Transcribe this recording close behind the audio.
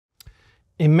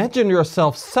Imagine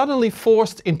yourself suddenly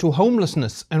forced into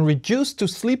homelessness and reduced to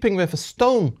sleeping with a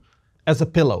stone as a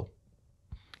pillow.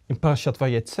 In Parshat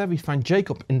Vayetze, we find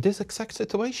Jacob in this exact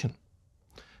situation.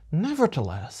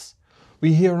 Nevertheless,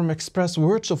 we hear him express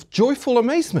words of joyful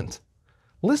amazement.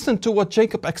 Listen to what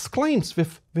Jacob exclaims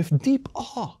with deep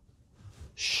awe.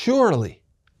 Surely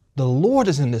the Lord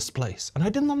is in this place, and I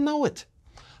did not know it.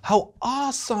 How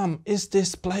awesome is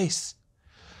this place!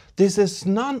 This is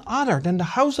none other than the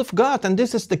house of God, and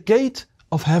this is the gate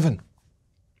of heaven.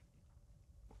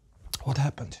 What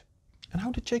happened? And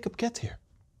how did Jacob get here?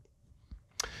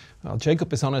 Well,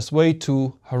 Jacob is on his way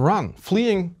to Haran,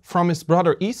 fleeing from his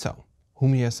brother Esau,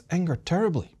 whom he has angered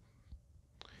terribly.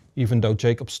 Even though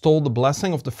Jacob stole the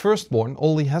blessing of the firstborn,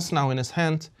 all he has now in his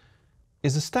hand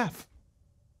is a staff.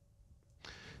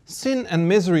 Sin and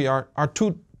misery are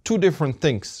two different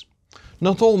things.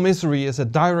 Not all misery is a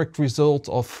direct result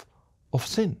of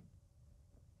sin.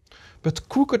 But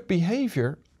crooked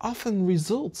behavior often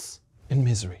results in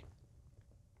misery.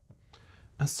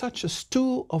 And such a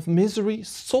stew of misery,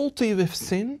 salty with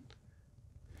sin,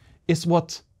 is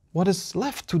what is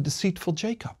left to deceitful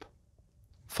Jacob,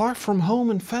 far from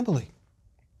home and family.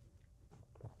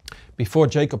 Before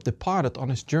Jacob departed on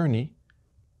his journey,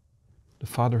 the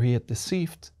father he had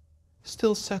deceived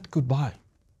still said goodbye.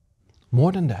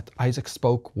 More than that, Isaac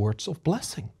spoke words of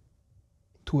blessing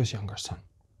to his younger son.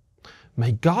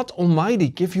 May God Almighty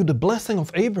give you the blessing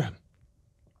of Abraham.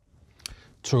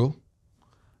 True,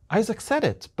 Isaac said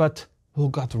it, but will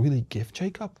God really give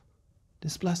Jacob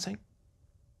this blessing?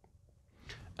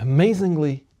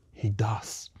 Amazingly, he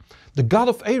does. The God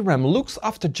of Abraham looks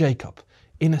after Jacob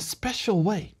in a special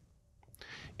way.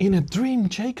 In a dream,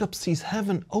 Jacob sees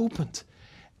heaven opened.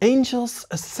 Angels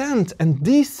ascend and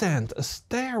descend a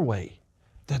stairway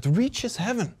that reaches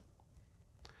heaven.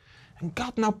 And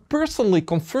God now personally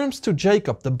confirms to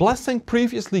Jacob the blessing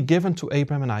previously given to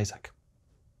Abraham and Isaac,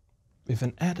 with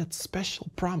an added special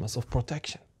promise of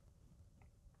protection.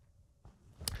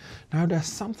 Now there's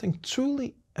something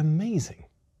truly amazing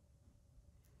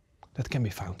that can be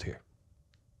found here.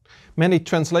 Many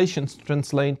translations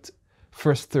translate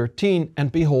verse 13,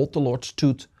 and behold, the Lord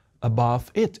stood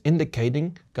above it,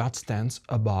 indicating God stands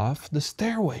above the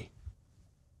stairway.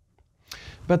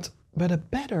 But a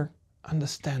better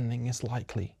understanding is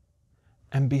likely,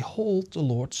 and behold, the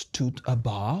Lord stood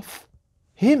above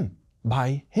him,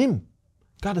 by him.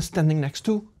 God is standing next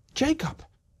to Jacob.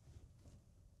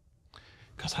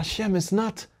 Because Hashem is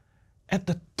not at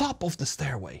the top of the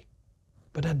stairway,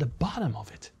 but at the bottom of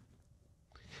it.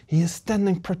 He is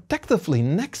standing protectively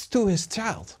next to his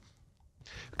child.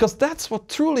 Because that's what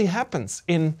truly happens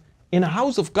in a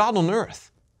house of God on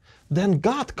earth. Then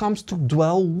God comes to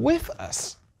dwell with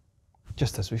us,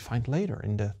 just as we find later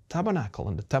in the tabernacle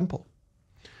and the temple.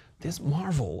 This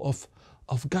marvel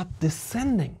of God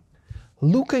descending,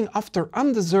 looking after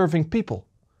undeserving people,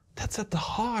 that's at the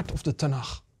heart of the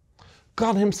Tanakh.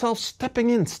 God himself stepping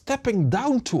in, stepping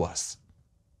down to us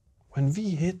when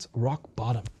we hit rock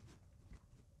bottom.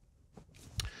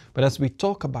 But as we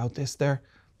talk about this, there's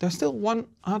still one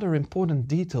other important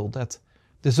detail that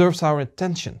deserves our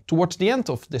attention towards the end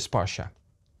of this parsha.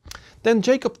 Then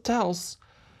Jacob tells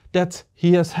that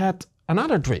he has had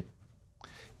another dream.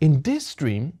 In this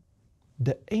dream,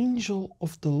 the angel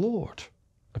of the Lord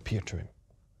appeared to him.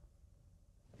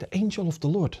 The angel of the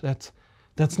Lord,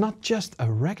 that's not just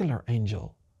a regular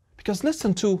angel. Because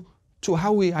listen to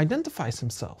how he identifies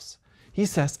himself. He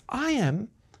says, I am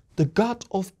the God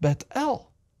of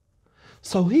Bethel.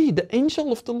 So he, the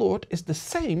angel of the Lord, is the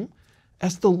same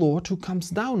as the Lord who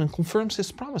comes down and confirms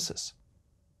his promises.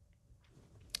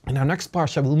 In our next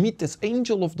parsha, we'll meet this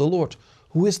angel of the Lord,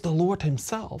 who is the Lord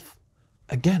himself,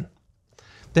 again.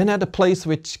 Then at a place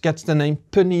which gets the name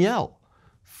Peniel,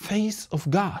 face of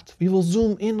God. We will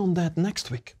zoom in on that next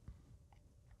week.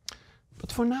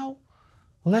 But for now,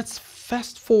 let's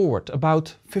fast forward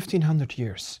about 1500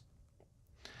 years.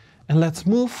 And let's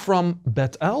move from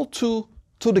Bethel to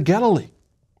the Galilee.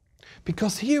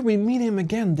 Because here we meet him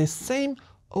again, this same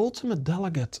ultimate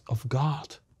delegate of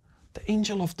God, the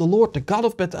angel of the Lord, the God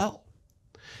of Bethel.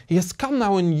 He has come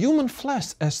now in human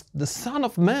flesh as the Son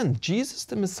of Man, Jesus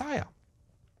the Messiah.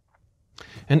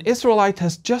 An Israelite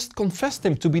has just confessed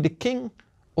him to be the King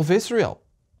of Israel.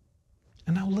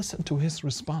 And now listen to his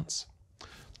response.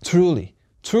 Truly,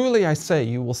 truly I say,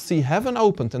 you will see heaven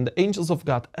opened and the angels of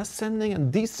God ascending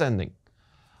and descending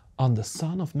on the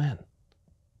Son of Man.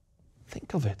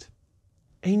 Think of it.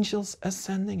 Angels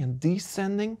ascending and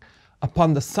descending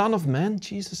upon the Son of Man,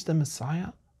 Jesus the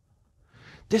Messiah.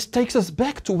 This takes us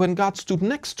back to when God stood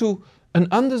next to an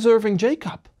undeserving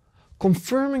Jacob,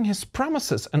 confirming his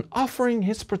promises and offering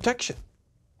his protection.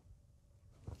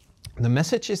 The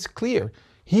message is clear.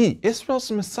 He,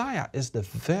 Israel's Messiah, is the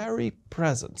very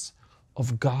presence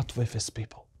of God with his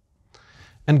people.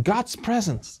 And God's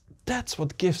presence, that's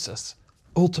what gives us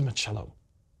ultimate shalom.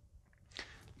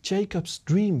 Jacob's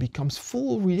dream becomes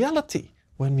full reality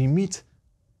when we meet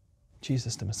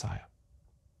Jesus the Messiah.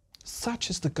 Such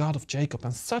is the God of Jacob,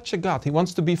 and such a God he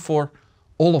wants to be for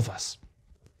all of us.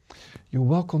 You're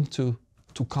welcome to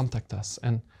contact us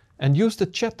and use the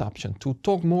chat option to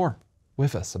talk more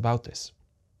with us about this.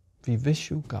 We wish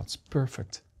you God's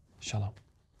perfect shalom.